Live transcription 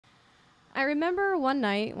I remember one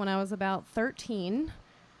night when I was about 13,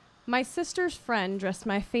 my sister's friend dressed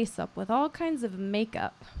my face up with all kinds of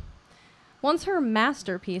makeup. Once her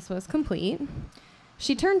masterpiece was complete,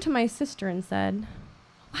 she turned to my sister and said,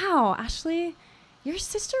 "Wow, Ashley, your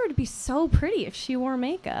sister would be so pretty if she wore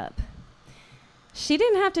makeup." She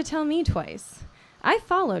didn't have to tell me twice. I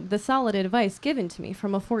followed the solid advice given to me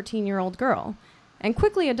from a 14-year-old girl and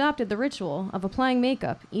quickly adopted the ritual of applying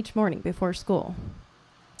makeup each morning before school.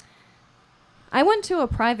 I went to a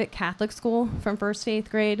private Catholic school from 1st to 8th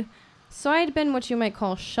grade, so I had been what you might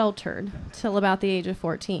call sheltered till about the age of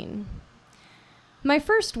 14. My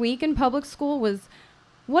first week in public school was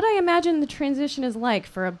what I imagine the transition is like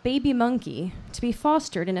for a baby monkey to be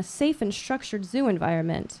fostered in a safe and structured zoo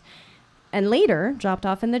environment, and later dropped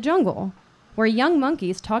off in the jungle, where young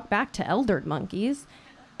monkeys talk back to eldered monkeys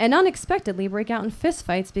and unexpectedly break out in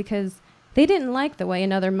fistfights because they didn't like the way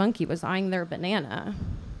another monkey was eyeing their banana.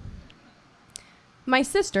 My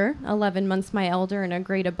sister, 11 months my elder and a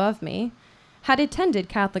grade above me, had attended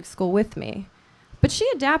Catholic school with me, but she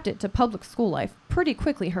adapted to public school life pretty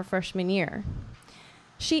quickly her freshman year.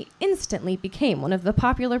 She instantly became one of the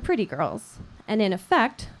popular pretty girls, and in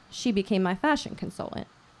effect, she became my fashion consultant.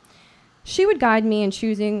 She would guide me in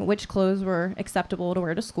choosing which clothes were acceptable to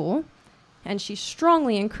wear to school, and she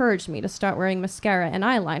strongly encouraged me to start wearing mascara and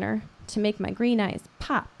eyeliner to make my green eyes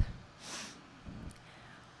pop.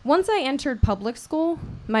 Once I entered public school,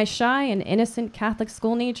 my shy and innocent Catholic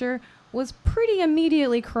school nature was pretty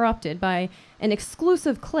immediately corrupted by an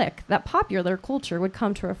exclusive clique that popular culture would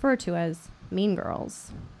come to refer to as mean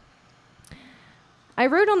girls. I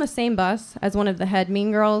rode on the same bus as one of the head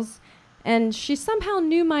mean girls, and she somehow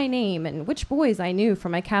knew my name and which boys I knew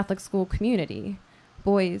from my Catholic school community,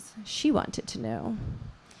 boys she wanted to know.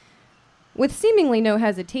 With seemingly no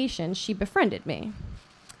hesitation, she befriended me.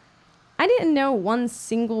 I didn't know one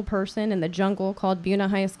single person in the jungle called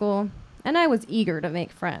Buna High School, and I was eager to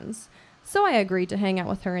make friends, so I agreed to hang out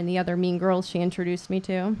with her and the other mean girls she introduced me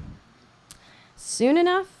to. Soon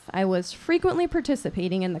enough, I was frequently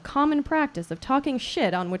participating in the common practice of talking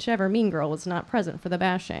shit on whichever mean girl was not present for the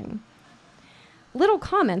bashing. Little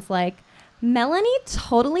comments like, "Melanie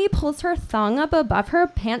totally pulls her thong up above her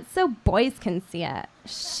pants so boys can see it.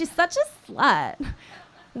 She's such a slut,"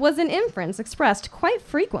 was an inference expressed quite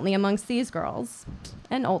frequently amongst these girls,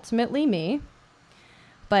 and ultimately me.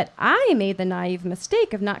 But I made the naive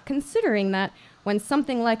mistake of not considering that when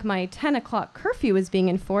something like my 10 o'clock curfew was being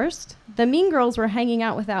enforced, the mean girls were hanging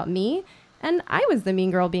out without me, and I was the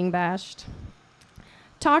mean girl being bashed.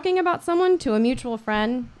 Talking about someone to a mutual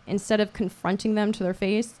friend instead of confronting them to their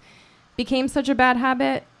face became such a bad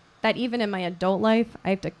habit that even in my adult life,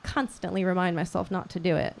 I have to constantly remind myself not to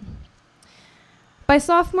do it. By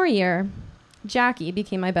sophomore year, Jackie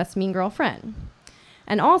became my best mean girl friend,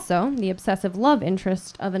 and also the obsessive love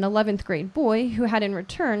interest of an 11th grade boy who had in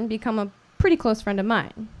return become a pretty close friend of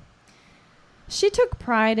mine. She took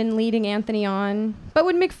pride in leading Anthony on, but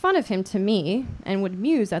would make fun of him to me and would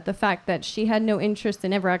muse at the fact that she had no interest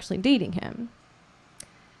in ever actually dating him.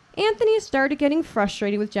 Anthony started getting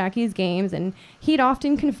frustrated with Jackie's games, and he'd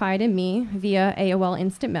often confide in me via AOL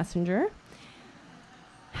Instant Messenger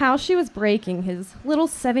how she was breaking his little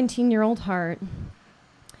 17-year-old heart.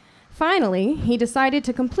 Finally, he decided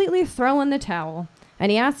to completely throw in the towel, and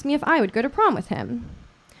he asked me if I would go to prom with him.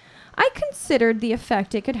 I considered the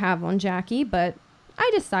effect it could have on Jackie, but I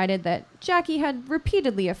decided that Jackie had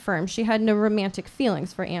repeatedly affirmed she had no romantic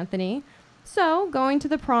feelings for Anthony, so going to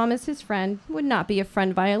the prom as his friend would not be a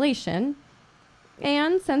friend violation.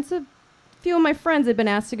 And since a few of my friends had been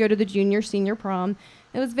asked to go to the junior-senior prom,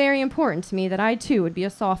 it was very important to me that I too would be a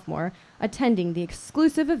sophomore, attending the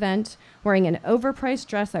exclusive event, wearing an overpriced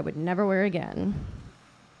dress I would never wear again.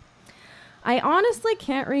 I honestly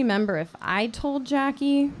can't remember if I told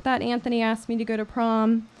Jackie that Anthony asked me to go to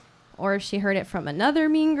prom, or if she heard it from another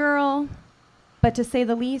mean girl, but to say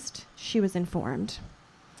the least, she was informed.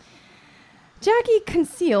 Jackie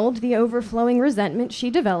concealed the overflowing resentment she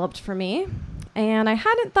developed for me, and I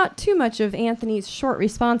hadn't thought too much of Anthony's short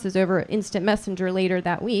responses over Instant Messenger later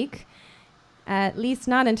that week, at least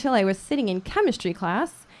not until I was sitting in chemistry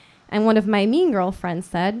class, and one of my mean girl friends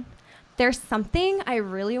said, "There's something I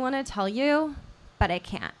really want to tell you, but I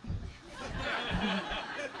can't."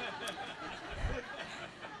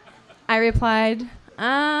 I replied,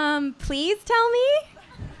 "Please tell me."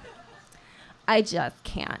 "I just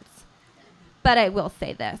can't. But I will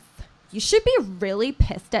say this. You should be really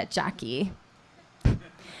pissed at Jackie."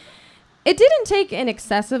 It didn't take an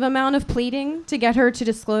excessive amount of pleading to get her to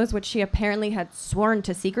disclose what she apparently had sworn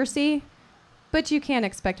to secrecy, but you can't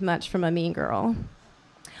expect much from a mean girl.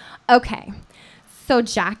 "Okay, So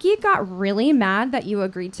Jackie got really mad that you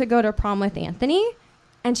agreed to go to prom with Anthony,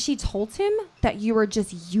 and she told him that you were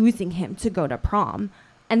just using him to go to prom,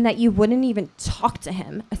 and that you wouldn't even talk to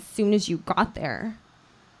him as soon as you got there.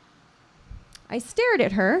 I stared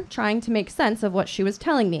at her, trying to make sense of what she was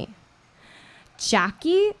telling me.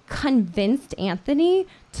 Jackie convinced Anthony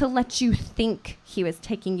to let you think he was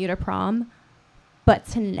taking you to prom, but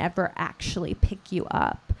to never actually pick you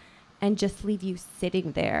up and just leave you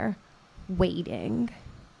sitting there, waiting.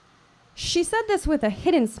 She said this with a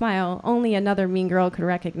hidden smile only another mean girl could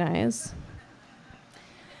recognize.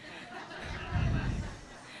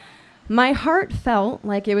 My heart felt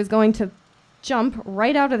like it was going to jump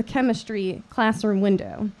right out of the chemistry classroom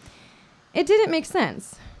window. It didn't make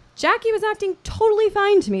sense. Jackie was acting totally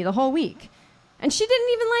fine to me the whole week, and she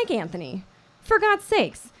didn't even like Anthony. For God's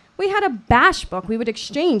sakes, we had a bash book we would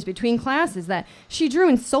exchange between classes that she drew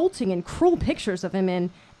insulting and cruel pictures of him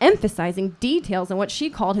in, emphasizing details on what she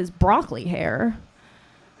called his broccoli hair.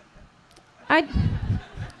 I'd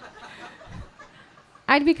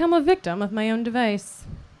become a victim of my own device.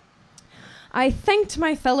 I thanked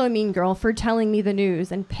my fellow mean girl for telling me the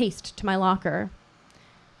news and paced to my locker.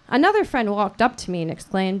 Another friend walked up to me and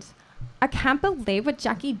exclaimed, "I can't believe what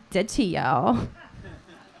Jackie did to you."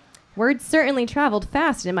 Word certainly traveled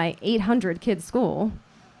fast in my 800-kid school.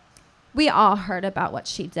 We all heard about what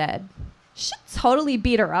she did. She totally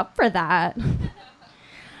beat her up for that.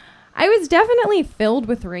 I was definitely filled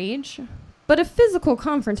with rage, but a physical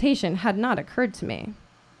confrontation had not occurred to me.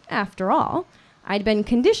 After all, I'd been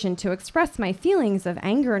conditioned to express my feelings of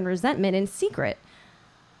anger and resentment in secret,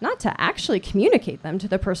 not to actually communicate them to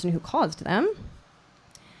the person who caused them.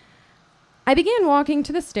 I began walking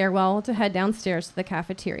to the stairwell to head downstairs to the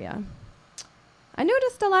cafeteria. I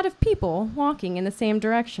noticed a lot of people walking in the same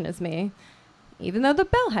direction as me, even though the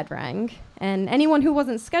bell had rang, and anyone who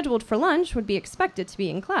wasn't scheduled for lunch would be expected to be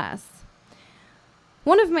in class.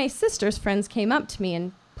 One of my sister's friends came up to me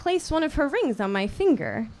and placed one of her rings on my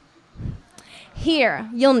finger. "Here,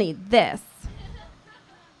 you'll need this."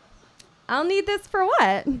 "I'll need this for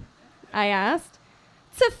what?" I asked.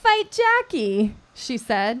 "To fight Jackie," she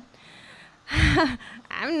said.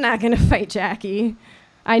 "I'm not gonna fight Jackie,"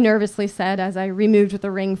 I nervously said as I removed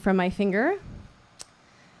the ring from my finger.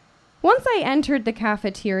 Once I entered the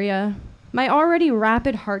cafeteria, my already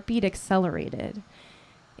rapid heartbeat accelerated.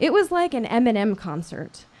 It was like an Eminem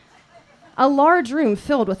concert. A large room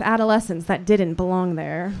filled with adolescents that didn't belong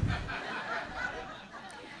there.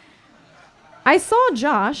 I saw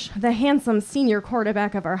Josh, the handsome senior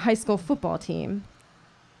quarterback of our high school football team.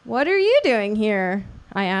 "What are you doing here?"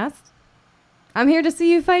 I asked. "I'm here to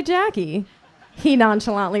see you fight Jackie," he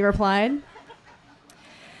nonchalantly replied.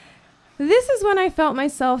 This is when I felt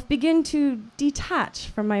myself begin to detach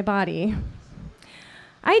from my body.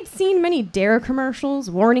 I'd seen many DARE commercials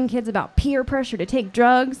warning kids about peer pressure to take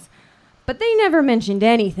drugs, but they never mentioned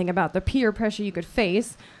anything about the peer pressure you could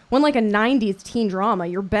face when, like a 90s teen drama,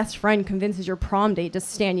 your best friend convinces your prom date to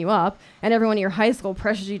stand you up, and everyone in your high school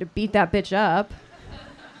pressures you to beat that bitch up.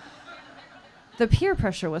 The peer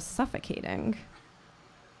pressure was suffocating.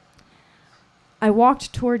 I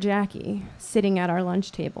walked toward Jackie, sitting at our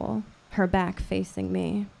lunch table, her back facing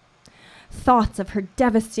me. Thoughts of her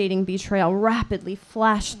devastating betrayal rapidly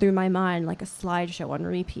flashed through my mind like a slideshow on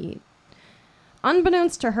repeat.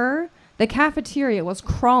 Unbeknownst to her, the cafeteria was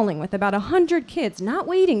crawling with about 100 kids not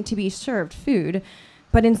waiting to be served food,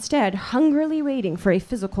 but instead hungrily waiting for a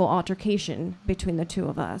physical altercation between the two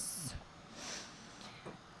of us.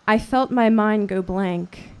 I felt my mind go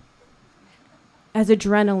blank as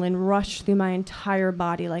adrenaline rushed through my entire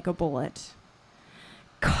body like a bullet.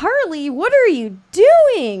 "Carlee, what are you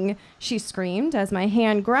doing?" she screamed as my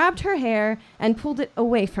hand grabbed her hair and pulled it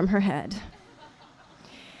away from her head.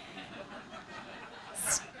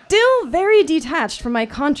 Still very detached from my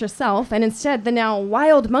conscious self, and instead the now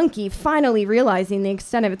wild monkey finally realizing the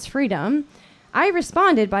extent of its freedom, I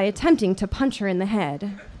responded by attempting to punch her in the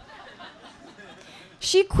head.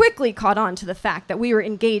 She quickly caught on to the fact that we were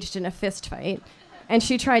engaged in a fist fight, and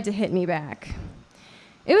she tried to hit me back.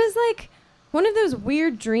 It was like one of those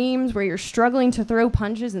weird dreams where you're struggling to throw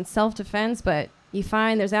punches in self-defense, but you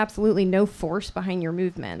find there's absolutely no force behind your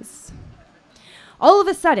movements. All of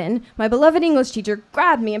a sudden, my beloved English teacher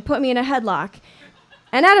grabbed me and put me in a headlock.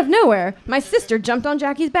 And out of nowhere, my sister jumped on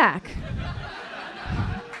Jackie's back.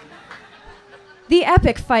 The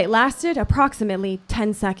epic fight lasted approximately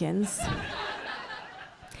 10 seconds.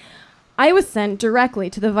 I was sent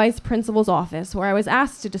directly to the vice principal's office, where I was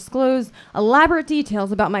asked to disclose elaborate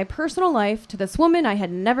details about my personal life to this woman I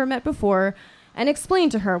had never met before and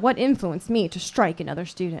explain to her what influenced me to strike another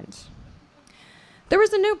student. There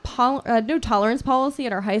was a no tolerance policy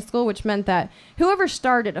at our high school, which meant that whoever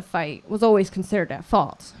started a fight was always considered at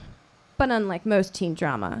fault. But unlike most teen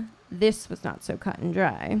drama, this was not so cut and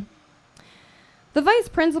dry. The vice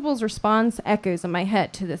principal's response echoes in my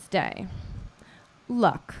head to this day.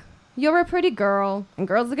 Look, you're a pretty girl, and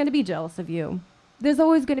girls are going to be jealous of you. There's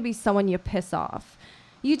always going to be someone you piss off.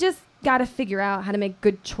 You just got to figure out how to make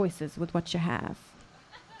good choices with what you have.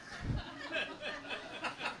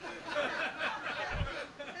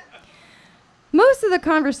 Most of the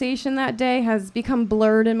conversation that day has become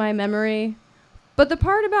blurred in my memory, but the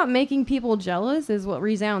part about making people jealous is what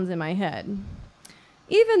resounds in my head.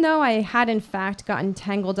 Even though I had in fact gotten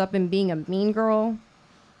tangled up in being a mean girl,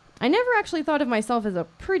 I never actually thought of myself as a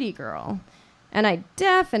pretty girl, and I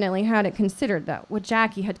definitely hadn't considered that what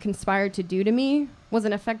Jackie had conspired to do to me was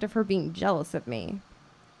an effect of her being jealous of me.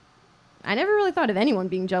 I never really thought of anyone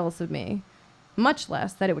being jealous of me, much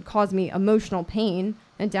less that it would cause me emotional pain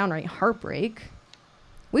and downright heartbreak.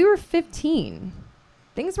 We were 15.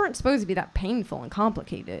 Things weren't supposed to be that painful and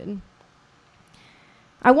complicated.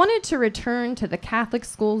 I wanted to return to the Catholic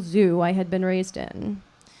school zoo I had been raised in.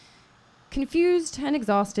 Confused and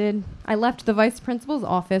exhausted, I left the vice principal's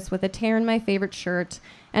office with a tear in my favorite shirt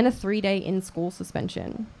and a 3-day in-school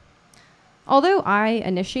suspension. Although I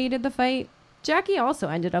initiated the fight, Jackie also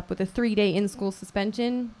ended up with a 3-day in-school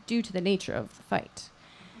suspension due to the nature of the fight.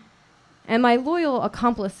 And my loyal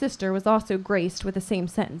accomplice sister was also graced with the same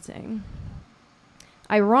sentencing.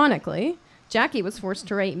 Ironically, Jackie was forced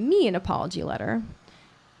to write me an apology letter,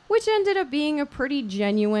 which ended up being a pretty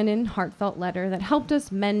genuine and heartfelt letter that helped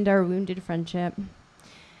us mend our wounded friendship.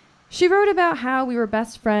 She wrote about how we were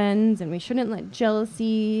best friends and we shouldn't let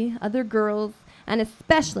jealousy, other girls, and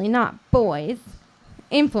especially not boys,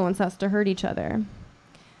 influence us to hurt each other.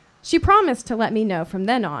 She promised to let me know from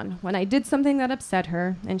then on when I did something that upset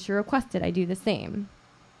her, and she requested I do the same.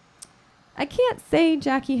 I can't say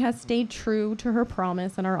Jackie has stayed true to her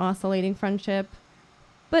promise in our oscillating friendship,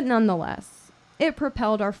 but nonetheless, it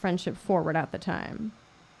propelled our friendship forward at the time.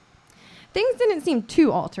 Things didn't seem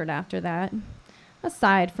too altered after that,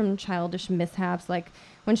 aside from childish mishaps like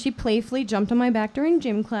when she playfully jumped on my back during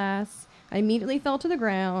gym class, I immediately fell to the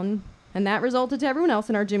ground, and that resulted to everyone else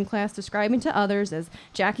in our gym class describing to others as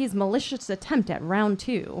Jackie's malicious attempt at round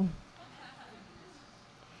 2.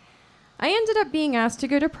 I ended up being asked to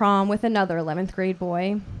go to prom with another 11th grade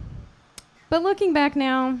boy. But looking back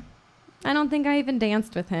now, I don't think I even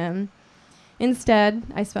danced with him. Instead,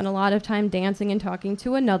 I spent a lot of time dancing and talking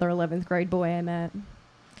to another 11th grade boy I met.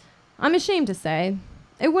 I'm ashamed to say,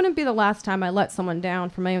 it wouldn't be the last time I let someone down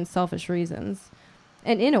for my own selfish reasons.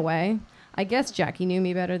 And in a way, I guess Jackie knew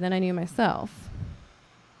me better than I knew myself.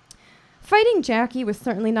 Fighting Jackie was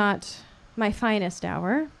certainly not my finest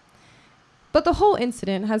hour, but the whole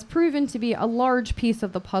incident has proven to be a large piece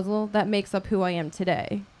of the puzzle that makes up who I am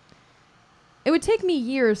today. It would take me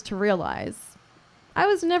years to realize I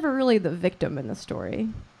was never really the victim in the story.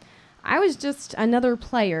 I was just another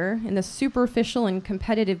player in the superficial and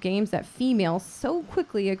competitive games that females so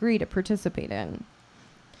quickly agree to participate in.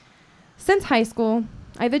 Since high school,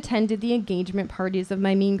 I've attended the engagement parties of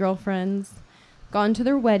my mean girlfriends, gone to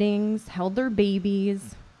their weddings, held their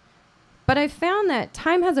babies. But I've found that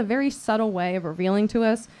time has a very subtle way of revealing to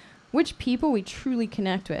us which people we truly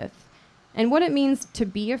connect with, and what it means to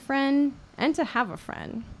be a friend and to have a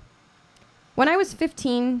friend. When I was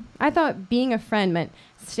 15, I thought being a friend meant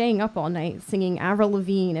staying up all night singing Avril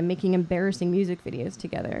Lavigne and making embarrassing music videos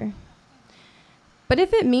together. But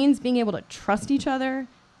if it means being able to trust each other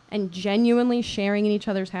and genuinely sharing in each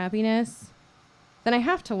other's happiness, then I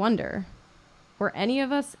have to wonder, were any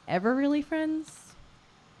of us ever really friends?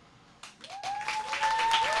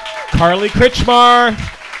 Carlee Krichmar.